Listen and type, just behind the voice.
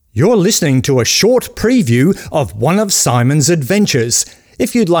You're listening to a short preview of one of Simon's adventures.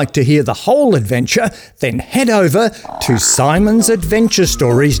 If you'd like to hear the whole adventure, then head over to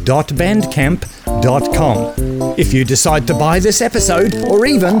simonsadventurestories.bandcamp.com. If you decide to buy this episode, or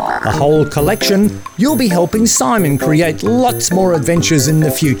even the whole collection, you'll be helping Simon create lots more adventures in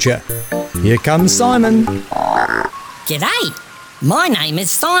the future. Here comes Simon. G'day, my name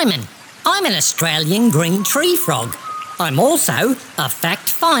is Simon. I'm an Australian green tree frog. I'm also a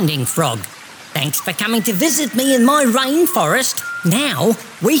fact-finding frog. Thanks for coming to visit me in my rainforest. Now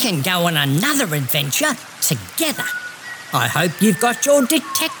we can go on another adventure together. I hope you've got your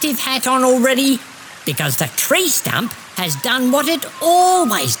detective hat on already, because the tree stump has done what it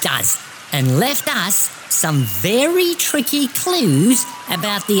always does and left us some very tricky clues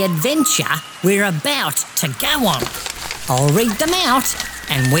about the adventure we're about to go on. I'll read them out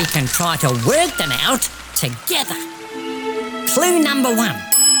and we can try to work them out together. Clue number 1.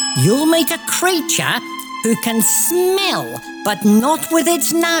 You'll meet a creature who can smell but not with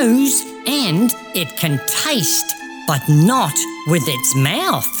its nose, and it can taste but not with its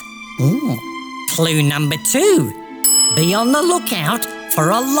mouth. Clue number 2. Be on the lookout for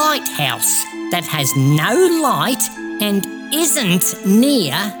a lighthouse that has no light and isn't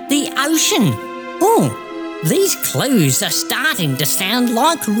near the ocean. These clues are starting to sound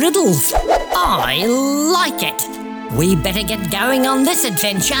like riddles. I like it. We better get going on this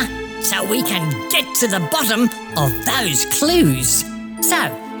adventure so we can get to the bottom of those clues. So,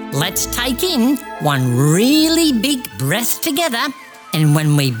 let's take in one really big breath together, and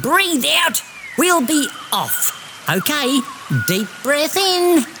when we breathe out, we'll be off. Okay, deep breath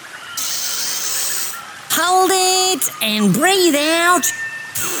in. Hold it and breathe out.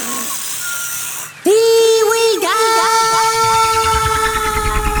 Here we go!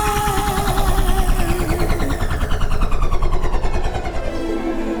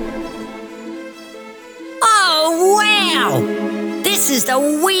 This is the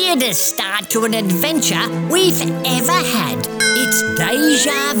weirdest start to an adventure we've ever had. It's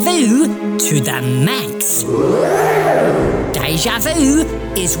deja vu to the max. Deja vu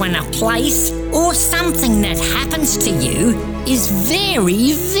is when a place or something that happens to you is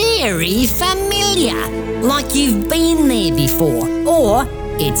very, very familiar, like you've been there before or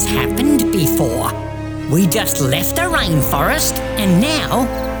it's happened before. We just left a rainforest and now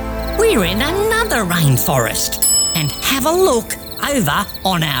we're in another rainforest. And have a look over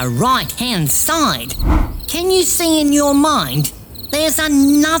on our right-hand side. Can you see in your mind there's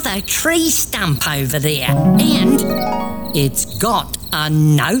another tree stump over there, and it's got a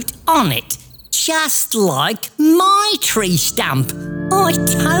note on it, just like my tree stump. I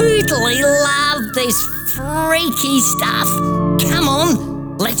totally love this freaky stuff. Come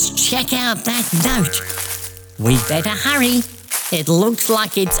on, let's check out that note. We better hurry. It looks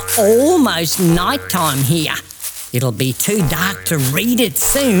like it's almost nighttime here. It'll be too dark to read it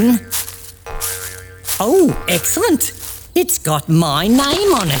soon. Oh, excellent. It's got my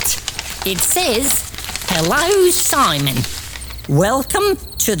name on it. It says, "Hello, Simon. Welcome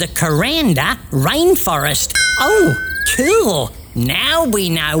to the Kuranda Rainforest." Oh, cool. Now we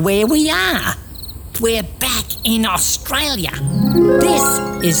know where we are. We're back in Australia. This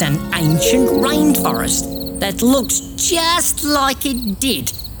is an ancient rainforest that looks just like it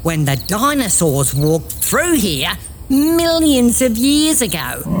did when the dinosaurs walked through here millions of years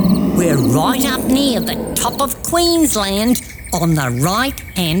ago. We're right up near the top of Queensland on the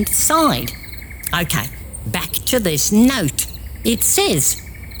right-hand side. Okay, back to this note. It says,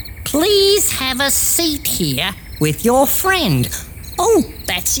 "Please have a seat here with your friend." Oh,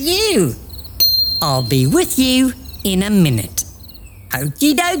 that's you. I'll be with you in a minute.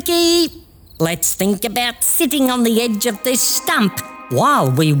 Okie dokie. Let's think about sitting on the edge of this stump while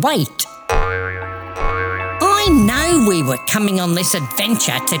we wait. I know we were coming on this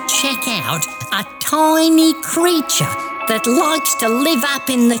adventure to check out a tiny creature that likes to live up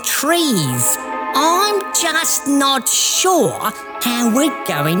in the trees. I'm just not sure how we're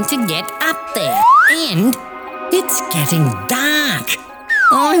going to get up there, and it's getting dark.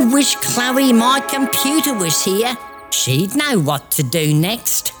 I wish Chloe, my computer, was here. She'd know what to do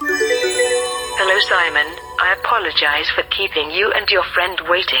next. Hello, Simon. I apologize for keeping you and your friend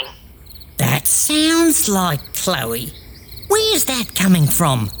waiting. That sounds like Chloe. Where's that coming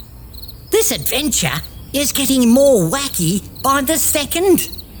from? This adventure is getting more wacky by the second.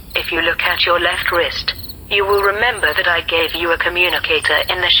 If you look at your left wrist, you will remember that I gave you a communicator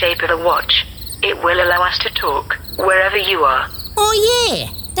in the shape of a watch. It will allow us to talk wherever you are. Oh yeah,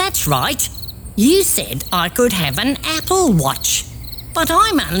 that's right. You said I could have an Apple Watch, but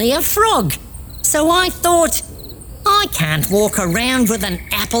I'm only a frog. So I thought I can't walk around with an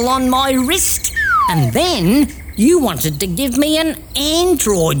apple on my wrist. And then you wanted to give me an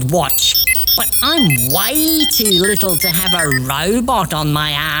Android watch. But I'm way too little to have a robot on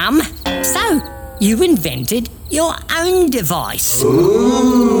my arm. So you invented your own device.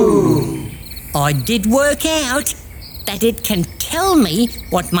 Ooh. I did work out that it can tell me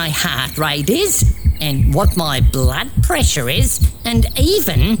what my heart rate is and what my blood pressure is and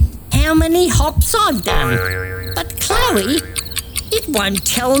even how many hops I've done. But Chloe, it won't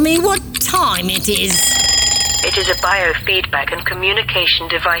tell me what time it is. It is a biofeedback and communication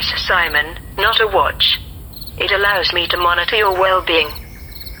device, Simon, not a watch. It allows me to monitor your well-being.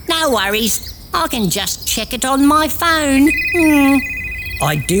 No worries, I can just check it on my phone.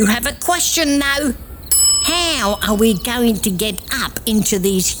 I do have a question though. How are we going to get up into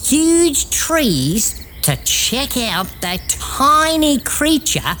these huge trees to check out that tiny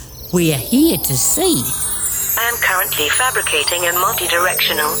creature we're here to see? I am currently fabricating a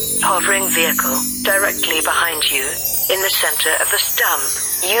multi-directional hovering vehicle directly behind you in the center of the stump,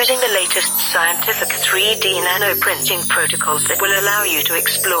 using the latest scientific 3D nanoprinting protocols that will allow you to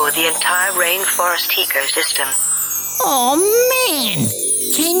explore the entire rainforest ecosystem. Oh man!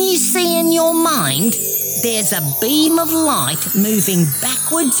 Can you see in your mind? There's a beam of light moving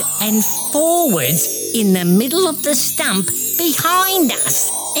backwards and forwards in the middle of the stump behind us,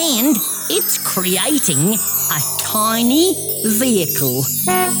 and it's creating a tiny vehicle.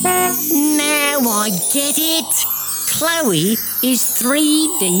 Now I get it. Chloe is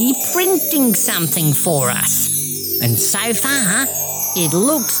 3D printing something for us. And so far, it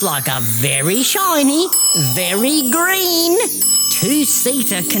looks like a very shiny, very green,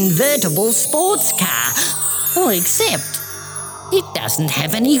 two-seater convertible sports car. Well, except it doesn't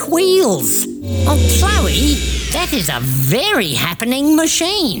have any wheels. Oh, Chloe, that is a very happening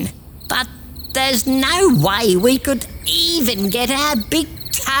machine. But there's no way we could even get our big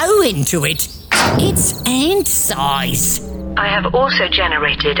toe into it. It's ant size. I have also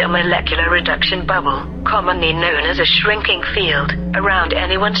generated a molecular reduction bubble, commonly known as a shrinking field, around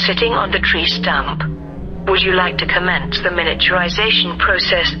anyone sitting on the tree stump. Would you like to commence the miniaturization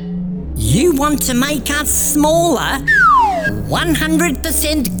process? You want to make us smaller?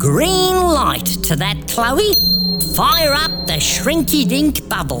 100% green light to that, Chloe. Fire up the shrinky-dink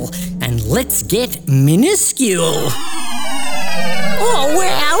bubble and let's get minuscule. Oh,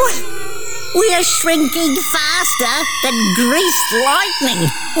 wow! We're shrinking faster than greased lightning.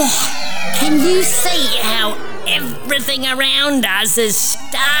 Oh, can you see how everything around us is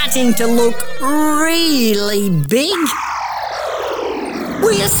starting to look really big?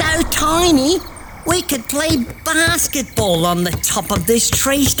 We're so tiny, we could play basketball on the top of this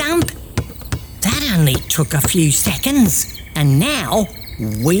tree stump. That only took a few seconds, and now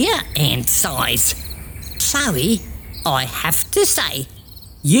we're ant size. Chloe, I have to say,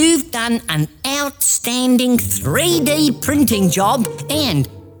 you've done an outstanding 3D printing job, and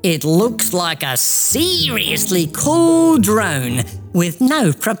it looks like a seriously cool drone with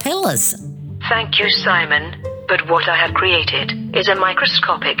no propellers. Thank you, Simon. But what I have created is a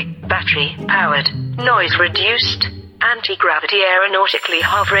microscopic, battery-powered, noise-reduced, anti-gravity aeronautically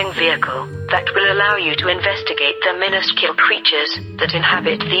hovering vehicle that will allow you to investigate the minuscule creatures that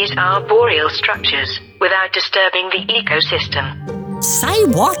inhabit these arboreal structures without disturbing the ecosystem. Say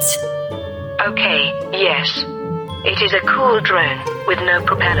what? Okay, yes. It is a cool drone with no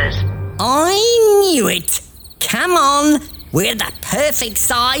propellers. I knew it. Come on, we're the perfect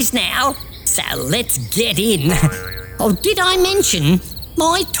size now. So let's get in. Oh, did I mention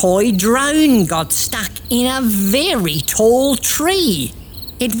my toy drone got stuck in a very tall tree?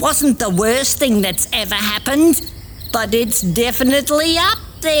 It wasn't the worst thing that's ever happened, but it's definitely up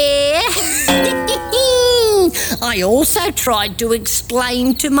there. I also tried to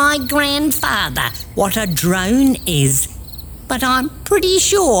explain to my grandfather what a drone is, but I'm pretty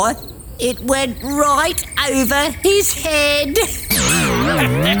sure it went right over his head.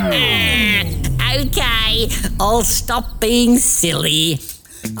 Okay, I'll stop being silly.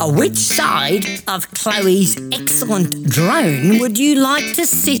 Which side of Chloe's excellent drone would you like to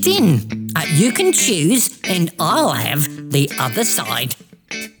sit in? You can choose and I'll have the other side.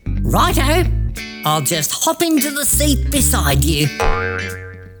 Righto, I'll just hop into the seat beside you.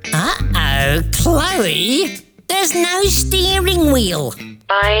 Uh-oh, Chloe, there's no steering wheel.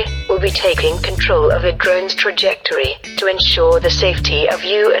 I will be taking control of the drone's trajectory to ensure the safety of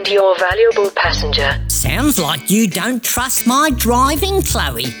you and your valuable passenger. Sounds like you don't trust my driving,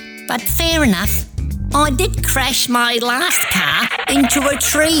 Chloe. But fair enough. I did crash my last car into a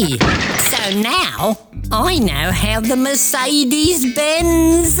tree. So now I know how the Mercedes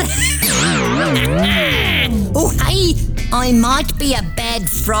bends. Oh, hey, I might be a bad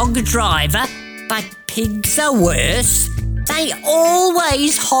frog driver, but pigs are worse. They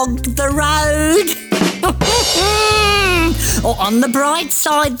always hog the road. Or on the bright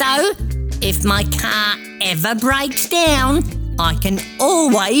side, though, if my car ever breaks down, I can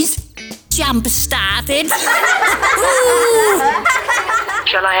always jump start it.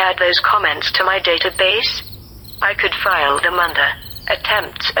 Shall I add those comments to my database? I could file them under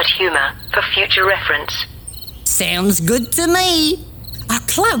attempts at humour for future reference. Sounds good to me.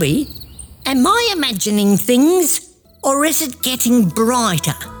 Chloe, am I imagining things, or is it getting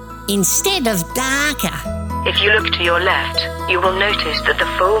brighter instead of darker? If you look to your left, you will notice that the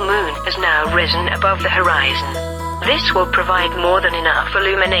full moon has now risen above the horizon. This will provide more than enough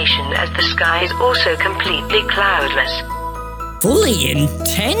illumination as the sky is also completely cloudless. Fully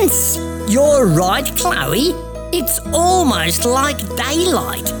intense. You're right, Chloe. It's almost like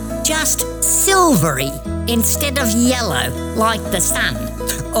daylight, just silvery instead of yellow like the sun.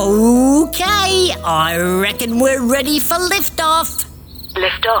 Okay, I reckon we're ready for liftoff.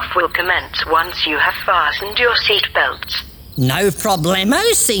 Liftoff will commence once you have fastened your seatbelts. No problemo,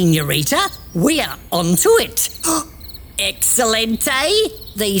 señorita. We are onto it. Excelente.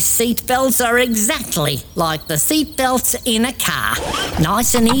 These seatbelts are exactly like the seatbelts in a car.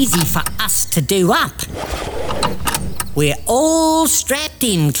 Nice and easy for us to do up. We're all strapped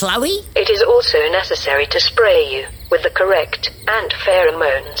in, Chloe. It is also necessary to spray you with the correct and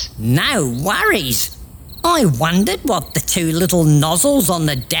pheromones. No worries. I wondered what the two little nozzles on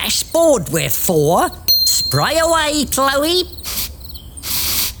the dashboard were for. Spray away, Chloe.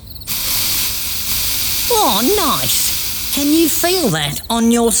 Oh, nice. Can you feel that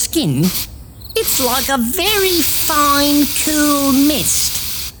on your skin? It's like a very fine, cool mist.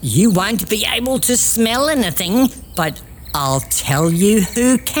 You won't be able to smell anything, but I'll tell you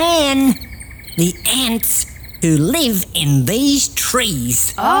who can. The ants who live in these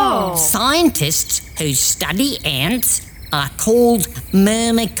trees. Oh. Scientists who study ants are called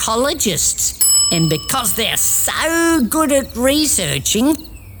myrmecologists. And because they're so good at researching,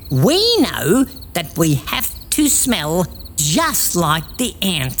 we know that we have to smell just like the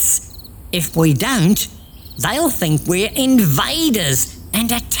ants. If we don't, they'll think we're invaders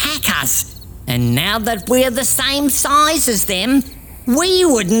and attack us. And now that we're the same size as them, we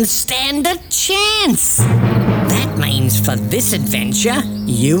wouldn't stand a chance. That means for this adventure,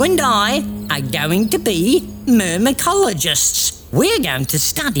 you and I are going to be myrmecologists. We're going to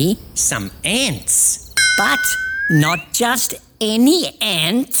study some ants. But not just any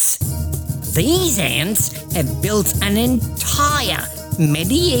ants. These ants have built an entire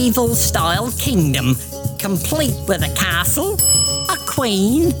medieval-style kingdom, complete with a castle, a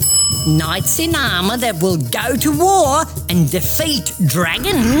queen, knights in armour that will go to war and defeat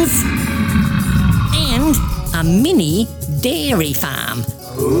dragons, and a mini dairy farm.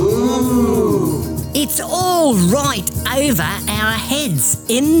 Ooh. It's all right over our heads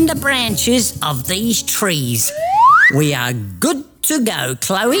in the branches of these trees. We are good to go,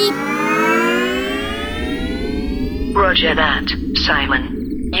 Chloe. Roger that, Simon.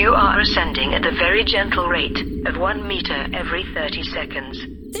 You are ascending at a very gentle rate of 1 meter every 30 seconds.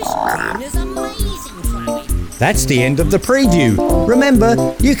 This room is amazing, Chloe. That's the end of the preview.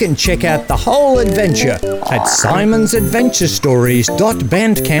 Remember, you can check out the whole adventure at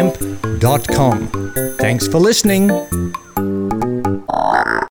simonsadventurestories.bandcamp.com. Thanks for listening.